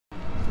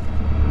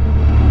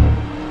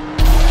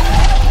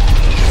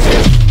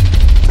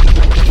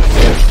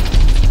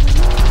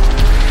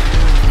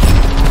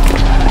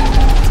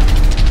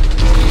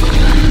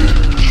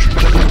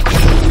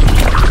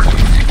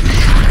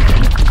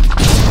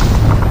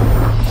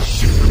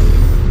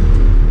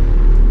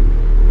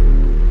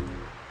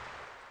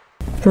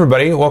Hey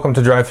everybody, welcome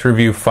to Drive Thru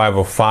Review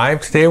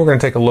 505. Today we're going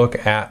to take a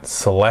look at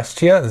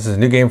Celestia. This is a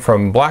new game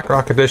from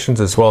BlackRock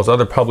Editions as well as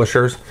other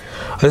publishers.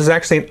 This is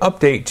actually an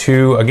update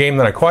to a game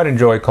that I quite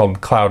enjoy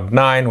called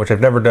Cloud9, which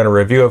I've never done a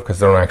review of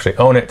because I don't actually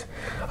own it.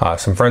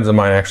 Some friends of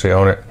mine actually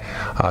own it.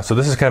 So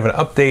this is kind of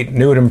an update,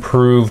 new and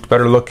improved,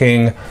 better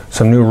looking,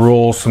 some new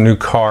rules, some new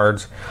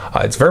cards.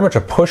 It's very much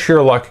a push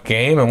your luck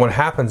game, and what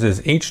happens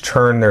is each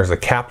turn there's a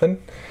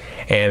captain,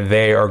 and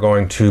they are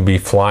going to be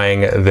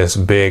flying this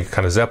big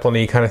kind of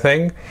Zeppelin-y kind of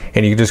thing,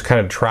 and you just kind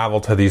of travel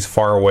to these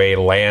faraway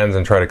lands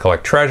and try to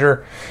collect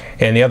treasure,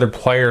 and the other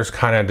players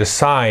kind of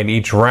decide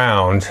each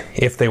round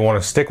if they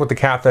want to stick with the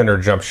captain or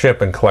jump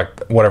ship and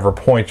collect whatever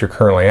point you're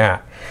currently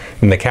at.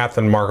 And the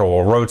captain marker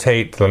will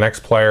rotate to the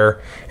next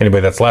player. Anybody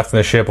that's left in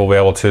the ship will be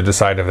able to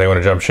decide if they want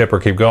to jump ship or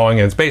keep going,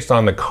 and it's based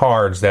on the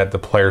cards that the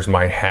players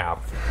might have.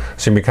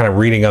 So you'll be kind of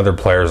reading other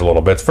players a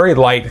little bit. It's very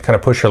light, kind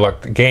of push your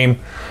luck game.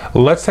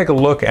 Let's take a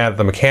look at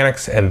the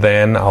mechanics and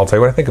then I'll tell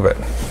you what I think of it.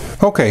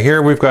 Okay,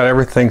 here we've got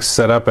everything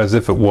set up as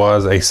if it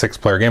was a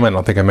 6-player game. I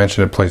don't think I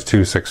mentioned it plays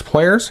 6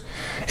 players.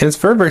 And it's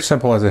very, very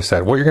simple, as I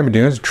said. What you're going to be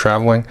doing is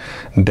traveling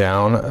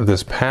down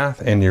this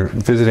path and you're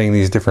visiting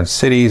these different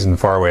cities and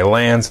faraway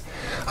lands.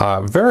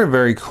 Very,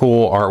 very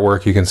cool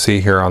artwork you can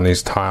see here on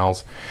these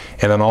tiles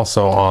and then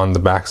also on the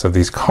backs of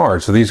these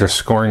cards. So these are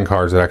scoring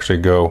cards that actually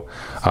go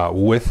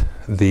with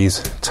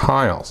these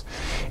tiles.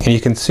 And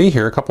you can see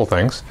here a couple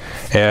things.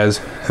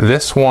 As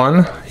this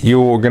one,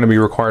 you're going to be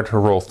required to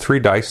roll 3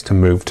 dice to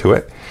move to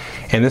it.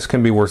 And this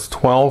can be worth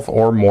 12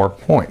 or more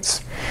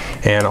points.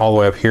 And all the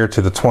way up here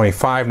to the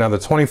 25. Now the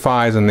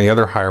 25s and the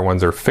other higher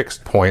ones are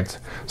fixed points.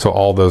 So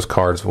all those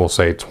cards will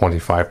say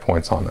 25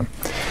 points on them.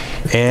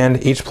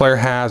 And each player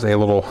has a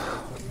little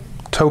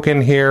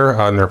token here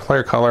on their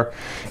player color.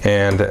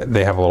 And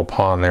they have a little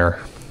pawn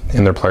there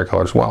in their player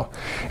color as well.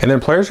 And then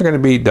players are going to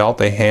be dealt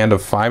a hand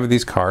of 5 of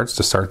these cards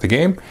to start the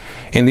game,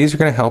 and these are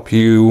going to help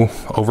you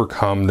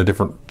overcome the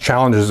different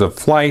challenges of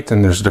flight,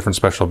 and there's different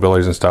special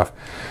abilities and stuff.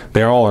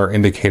 They all are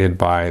indicated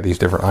by these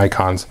different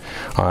icons,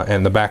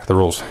 and the back of the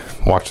rules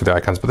watch the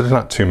icons, but there's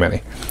not too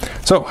many.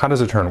 So how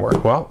does a turn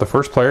work? Well, the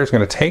first player is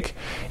going to take,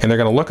 and they're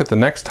going to look at the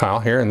next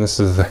tile here, and this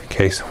is the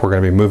case we're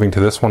going to be moving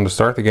to this one to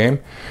start the game.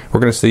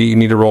 We're going to see you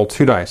need to roll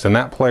 2 dice, and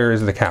that player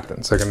is the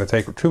captain. So they're going to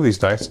take 2 of these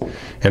dice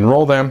and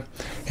roll them,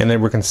 and then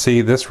we can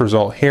see this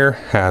result here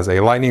has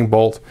a lightning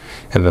bolt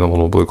and then a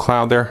little blue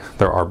cloud there.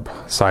 There are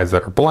sides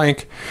that are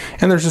blank,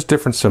 and there's just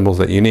different symbols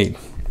that you need.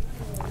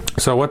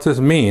 So what this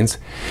means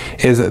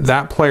is that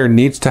that player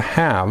needs to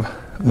have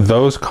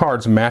those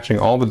cards matching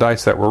all the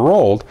dice that were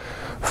rolled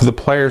for the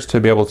players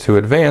to be able to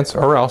advance,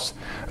 or else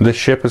the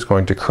ship is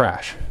going to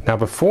crash. Now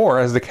before,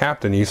 as the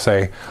captain, you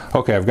say,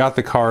 okay, I've got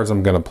the cards,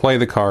 I'm going to play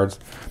the cards.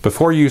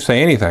 Before you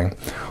say anything,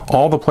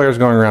 all the players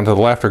going around to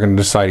the left are going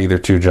to decide either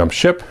to jump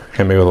ship,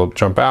 and maybe they'll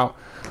jump out,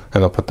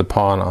 and they'll put the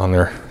pawn on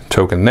their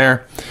token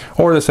there,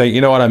 or to say, you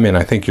know what, I'm in,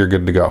 I think you're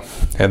good to go.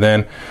 And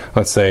then,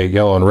 let's say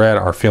yellow and red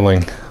are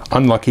feeling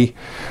unlucky,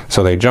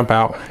 so they jump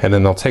out, and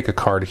then they'll take a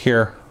card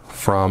here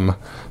from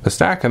the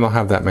stack, and they'll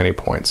have that many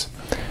points.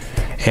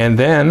 And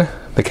then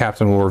the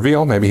captain will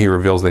reveal, maybe he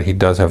reveals that he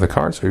does have the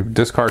card, so he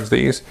discards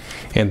these,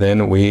 and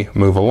then we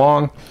move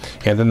along,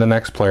 and then the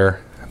next player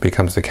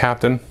becomes the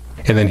captain,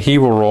 and then he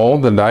will roll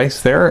the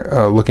dice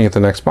there, looking at the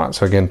next spot.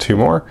 So again, 2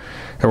 more,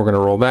 and we're going to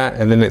roll that,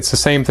 and then it's the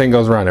same thing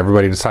goes around.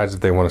 Everybody decides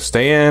if they want to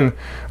stay in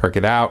or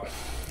get out,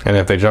 and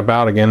if they jump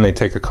out again, they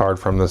take a card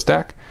from this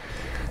deck,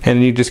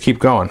 and you just keep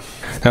going.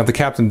 Now if the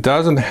captain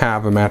doesn't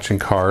have a matching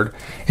card,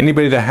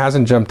 anybody that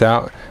hasn't jumped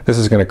out, this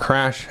is going to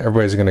crash.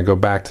 Everybody's going to go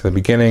back to the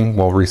beginning.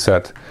 We'll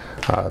reset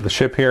the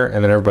ship here,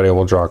 and then everybody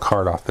will draw a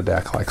card off the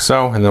deck like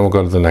so, and then we'll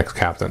go to the next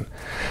captain.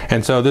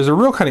 And so there's a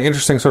real kind of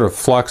interesting sort of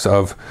flux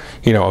of,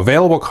 you know,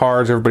 available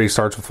cards. Everybody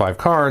starts with 5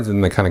 cards,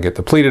 and they kind of get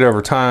depleted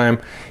over time,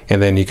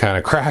 and then you kind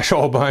of crash a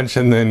whole bunch,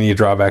 and then you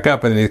draw back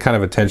up, and then kind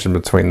of a tension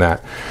between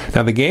that.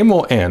 Now the game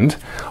will end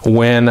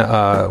when,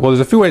 well, there's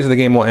a few ways the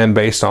game will end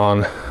based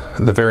on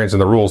the variance in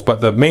the rules,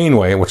 but the main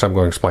way, which I'm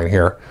going to explain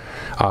here,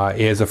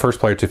 is the first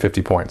player to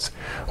 50 points.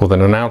 We'll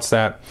then announce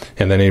that,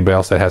 and then anybody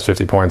else that has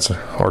 50 points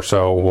or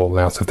so will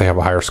announce if they have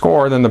a higher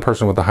score, then the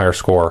person with the higher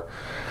score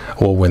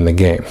will win the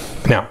game.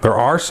 Now, there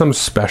are some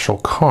special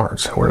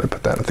cards. Where did I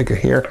put that? I think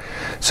here.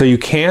 So you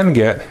can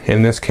get,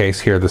 in this case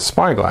here, the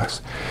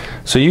spyglass.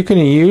 So you can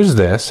use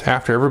this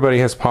after everybody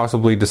has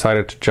possibly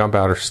decided to jump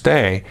out or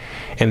stay,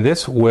 and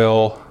this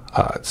will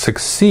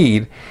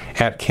succeed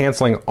at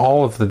canceling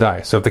all of the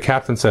dice. So if the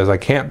captain says, I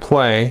can't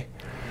play,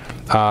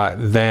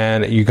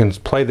 then you can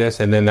play this,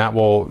 and then that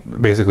will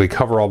basically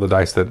cover all the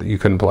dice that you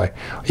couldn't play.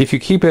 If you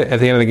keep it at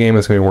the end of the game,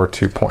 it's going to be worth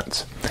 2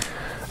 points.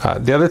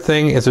 The other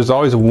thing is there's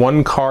always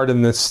 1 card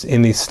in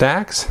these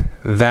stacks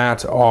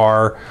that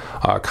are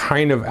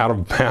kind of out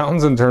of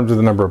bounds in terms of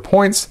the number of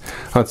points.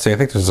 Let's see, I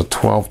think there's a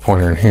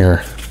 12-pointer in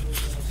here.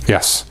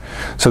 Yes.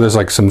 So there's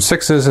like some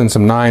 6s and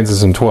some 9s and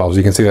some 12s.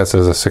 You can see that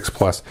says a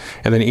 6+.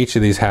 And then each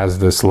of these has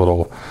this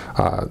little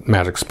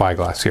magic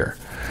spyglass here.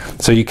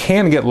 So you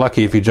can get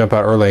lucky if you jump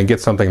out early and get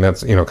something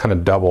that's, you know, kind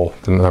of double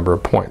the number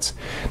of points.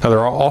 Now there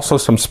are also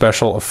some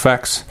special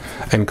effects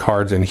and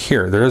cards in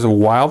here. There is a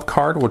wild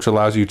card which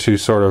allows you to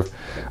sort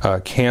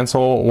of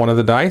cancel one of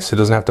the dice. It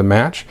doesn't have to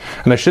match.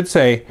 And I should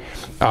say,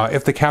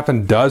 if the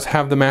captain does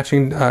have the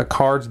matching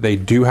cards, they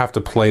do have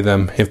to play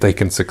them if they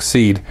can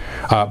succeed.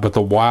 But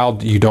the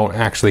wild, you don't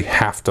actually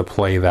have to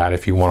play that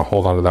if you want to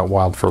hold on to that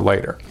wild for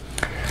later.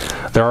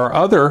 There are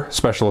other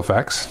special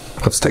effects.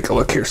 Let's take a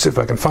look here, see if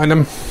I can find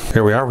them.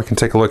 Here we are. We can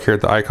take a look here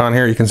at the icon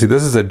here. You can see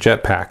this is a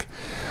jetpack.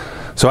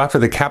 So after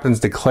the captain's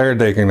declared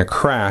they're going to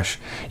crash,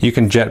 you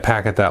can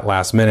jetpack at that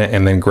last minute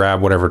and then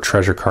grab whatever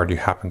treasure card you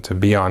happen to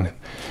be on.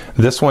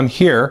 This one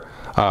here,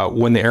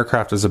 when the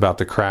aircraft is about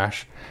to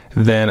crash,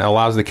 then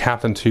allows the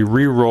captain to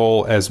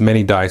re-roll as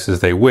many dice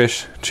as they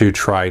wish to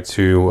try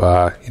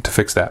to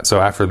fix that. So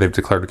after they've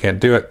declared we can't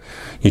do it,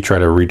 you try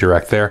to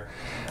redirect there.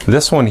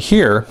 This one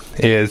here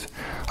is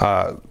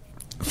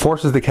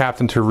forces the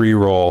captain to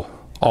re-roll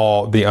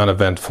all the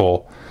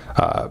uneventful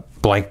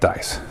blank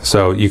dice.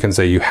 So you can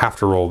say you have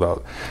to roll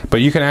those.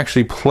 But you can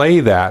actually play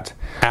that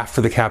after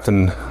the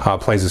captain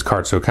plays his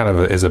card, so it kind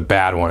of is a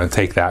bad one and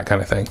take that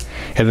kind of thing.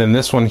 And then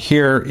this one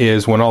here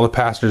is when all the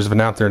passengers have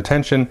announced their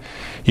intention,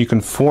 you can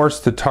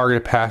force the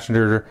targeted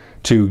passenger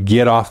to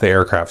get off the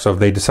aircraft. So if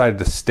they decided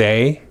to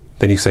stay,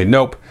 then you say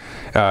nope,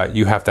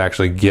 you have to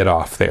actually get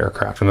off the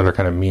aircraft. Another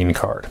kind of mean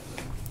card.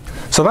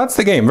 So that's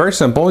the game. Very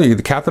simple.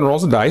 The captain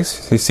rolls a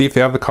dice. You see if they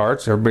have the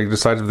cards. Everybody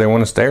decides if they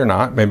want to stay or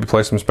not. Maybe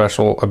play some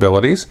special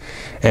abilities.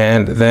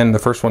 And then the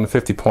first one to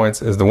 50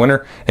 points is the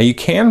winner. And you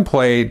can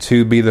play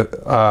to be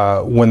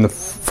the when the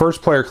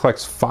first player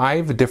collects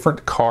 5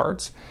 different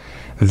cards,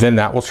 then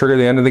that will trigger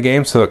the end of the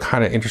game. So it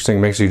kind of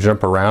interesting, makes you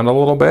jump around a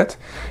little bit.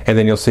 And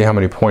then you'll see how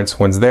many points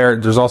wins there.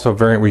 There's also a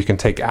variant where you can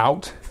take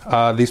out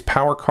these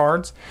power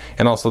cards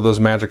and also those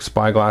magic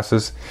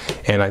spyglasses,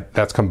 and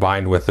that's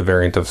combined with the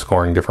variant of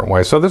scoring different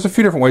ways. So there's a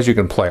few different ways you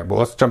can play it, but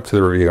let's jump to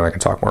the review and I can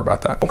talk more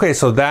about that. Okay,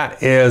 so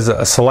that is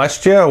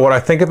Celestia. What I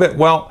think of it,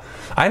 well,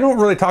 I don't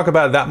really talk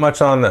about it that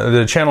much on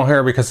the channel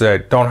here because I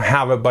don't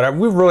have it, but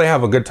we really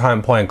have a good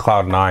time playing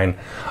Cloud9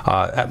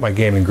 at my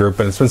gaming group,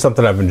 and it's been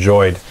something I've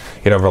enjoyed,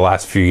 you know, over the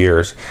last few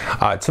years.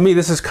 To me,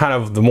 this is kind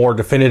of the more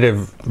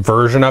definitive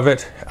version of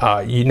it.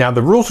 Now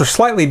the rules are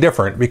slightly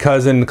different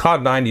because in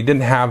Cloud9 you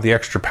didn't have the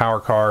extra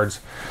power cards.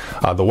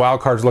 The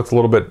wild cards worked a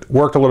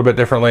little bit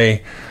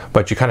differently,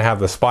 but you kind of have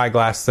the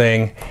spyglass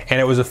thing, and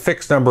it was a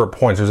fixed number of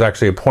points. There was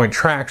actually a point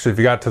track, so if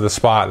you got to the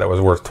spot that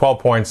was worth 12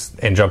 points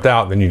and jumped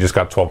out, then you just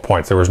got 12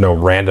 points. There was no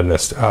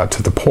randomness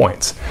to the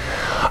points.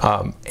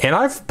 And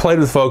I've played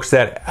with folks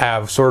that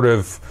have sort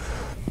of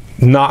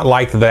not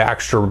liked the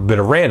extra bit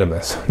of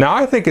randomness. Now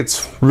I think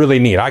it's really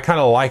neat. I kind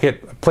of like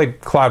it. I played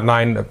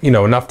Cloud9, you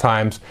know, enough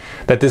times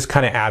that this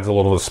kind of adds a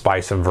little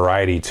spice and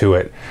variety to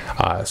it.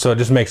 So it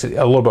just makes it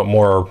a little bit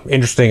more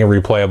interesting and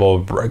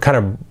replayable, kind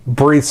of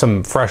breathe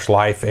some fresh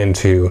life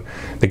into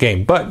the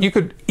game. But you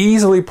could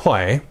easily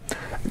play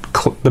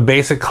the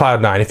basic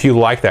Cloud9 if you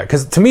like that,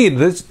 because to me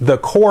the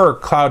core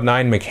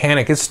Cloud9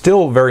 mechanic is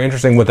still very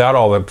interesting without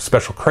all the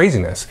special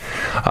craziness,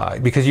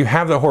 because you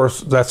have the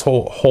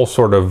whole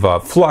sort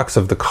of flux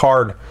of the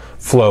card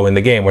flow in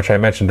the game, which I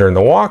mentioned during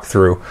the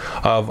walkthrough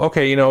of,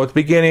 okay, you know, at the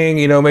beginning,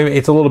 you know, maybe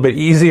it's a little bit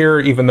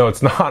easier, even though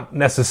it's not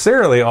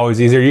necessarily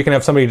always easier. You can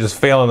have somebody just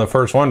fail in the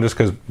first one just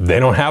because they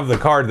don't have the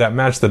card that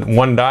matched the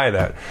one die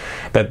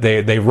that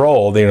they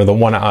rolled, you know, the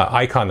one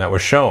icon that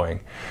was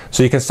showing.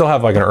 So you can still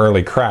have like an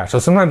early crash. So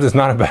sometimes it's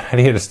not a bad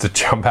idea just to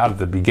jump out at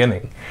the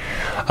beginning.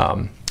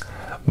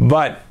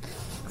 But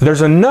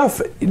there's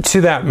enough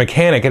to that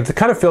mechanic. It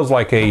kind of feels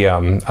like a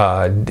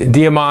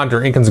Diamond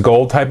or Incan's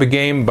Gold type of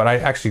game, but I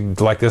actually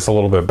like this a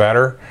little bit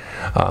better.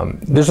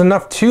 There's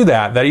enough to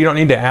that you don't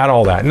need to add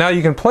all that. Now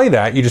you can play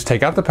that. You just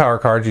take out the power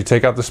cards, you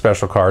take out the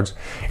special cards,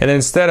 and then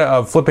instead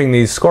of flipping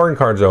these scoring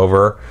cards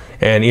over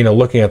and, you know,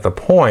 looking at the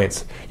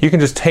points, you can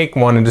just take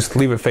one and just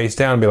leave it face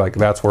down and be like,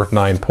 that's worth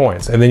 9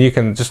 points. And then you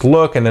can just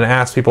look and then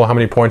ask people, how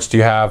many points do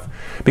you have?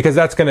 Because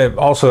that's going to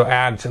also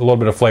add a little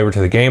bit of flavor to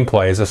the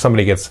gameplay. As if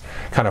somebody gets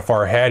kind of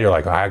far ahead, you're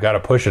like, oh, I got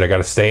to push it, I got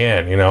to stay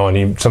in, you know,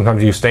 and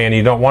sometimes you stay in,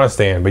 you don't want to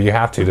stay in, but you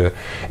have to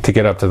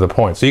get up to the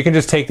point. So you can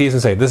just take these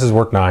and say, this is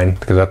worth 9,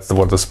 because that's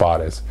what the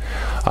spot is.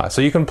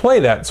 So you can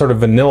play that sort of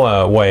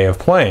vanilla way of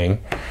playing.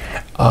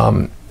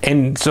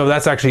 And so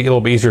that's actually a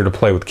little bit easier to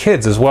play with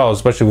kids as well,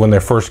 especially when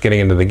they're first getting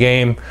into the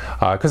game,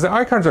 because the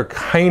icons are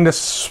kind of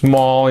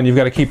small and you've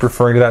got to keep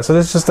referring to that. So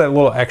there's just that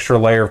little extra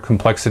layer of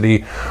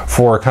complexity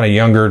for a kind of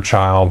younger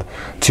child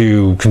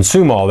to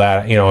consume all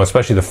that, you know,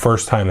 especially the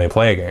first time they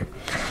play a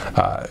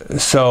game.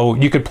 So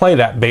you could play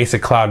that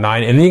basic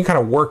Cloud9 and then you kind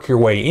of work your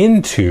way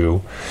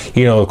into,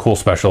 you know, the cool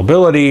special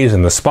abilities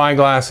and the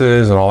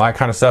spyglasses and all that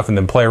kind of stuff, and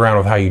then play around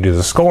with how you do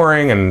the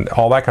scoring and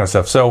all that kind of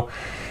stuff. So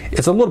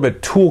it's a little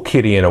bit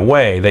toolkitty in a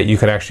way that you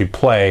can actually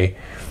play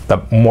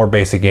the more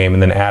basic game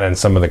and then add in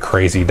some of the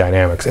crazy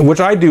dynamics,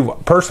 which I do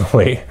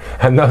personally.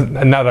 And now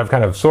that I've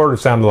kind of sort of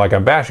sounded like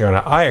I'm bashing on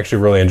it, I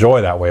actually really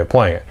enjoy that way of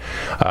playing it.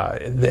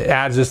 It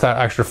adds just that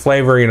extra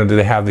flavor. You know, do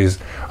they have these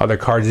other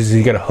cards? Is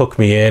he going to hook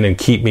me in and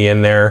keep me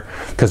in there?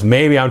 Because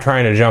maybe I'm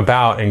trying to jump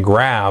out and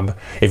grab.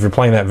 If you're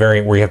playing that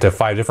variant where you have to have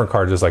 5 different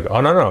cards, it's like, oh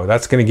no,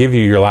 that's going to give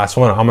you your last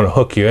one. I'm going to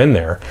hook you in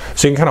there.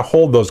 So you can kind of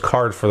hold those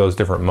cards for those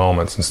different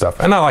moments and stuff.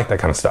 And I like that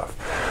kind of stuff.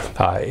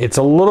 It's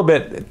a little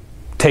bit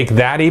take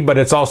thatty, but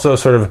it's also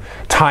sort of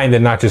timed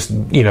and not just,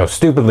 you know,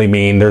 stupidly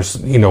mean. There's,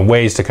 you know,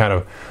 ways to kind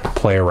of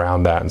play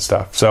around that and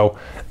stuff. So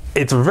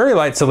it's a very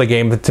light, silly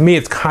game, but to me,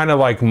 it's kind of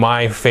like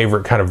my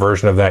favorite kind of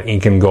version of that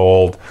Ink and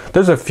Gold.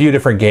 There's a few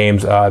different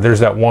games.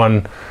 There's that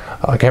one,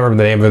 I can't remember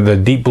the name of it, the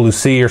Deep Blue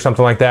Sea or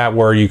something like that,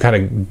 where you kind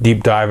of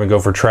deep dive and go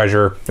for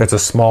treasure. It's a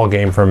small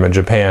game from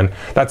Japan.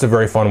 That's a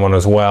very fun one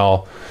as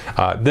well.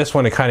 This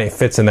one, it kind of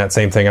fits in that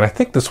same thing, and I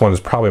think this one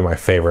is probably my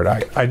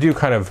favorite. I do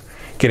kind of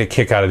get a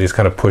kick out of these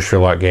kind of push your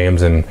luck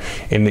games, and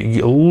in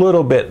a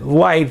little bit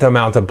light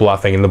amount of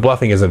bluffing, and the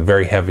bluffing isn't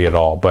very heavy at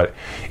all, but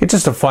it's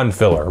just a fun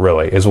filler,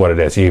 really, is what it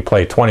is. You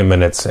play 20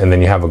 minutes and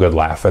then you have a good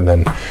laugh, and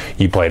then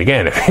you play it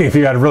again if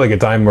you had a really good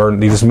time, or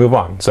you just move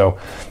on. So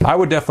I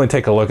would definitely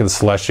take a look at the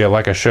Celestia.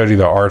 Like I showed you,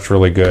 the art's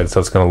really good,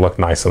 so it's going to look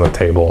nice on the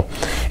table,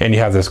 and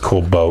you have this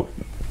cool boat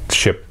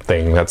ship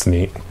thing. That's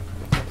neat.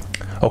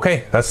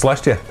 Okay, that's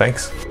Celestia.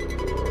 Thanks.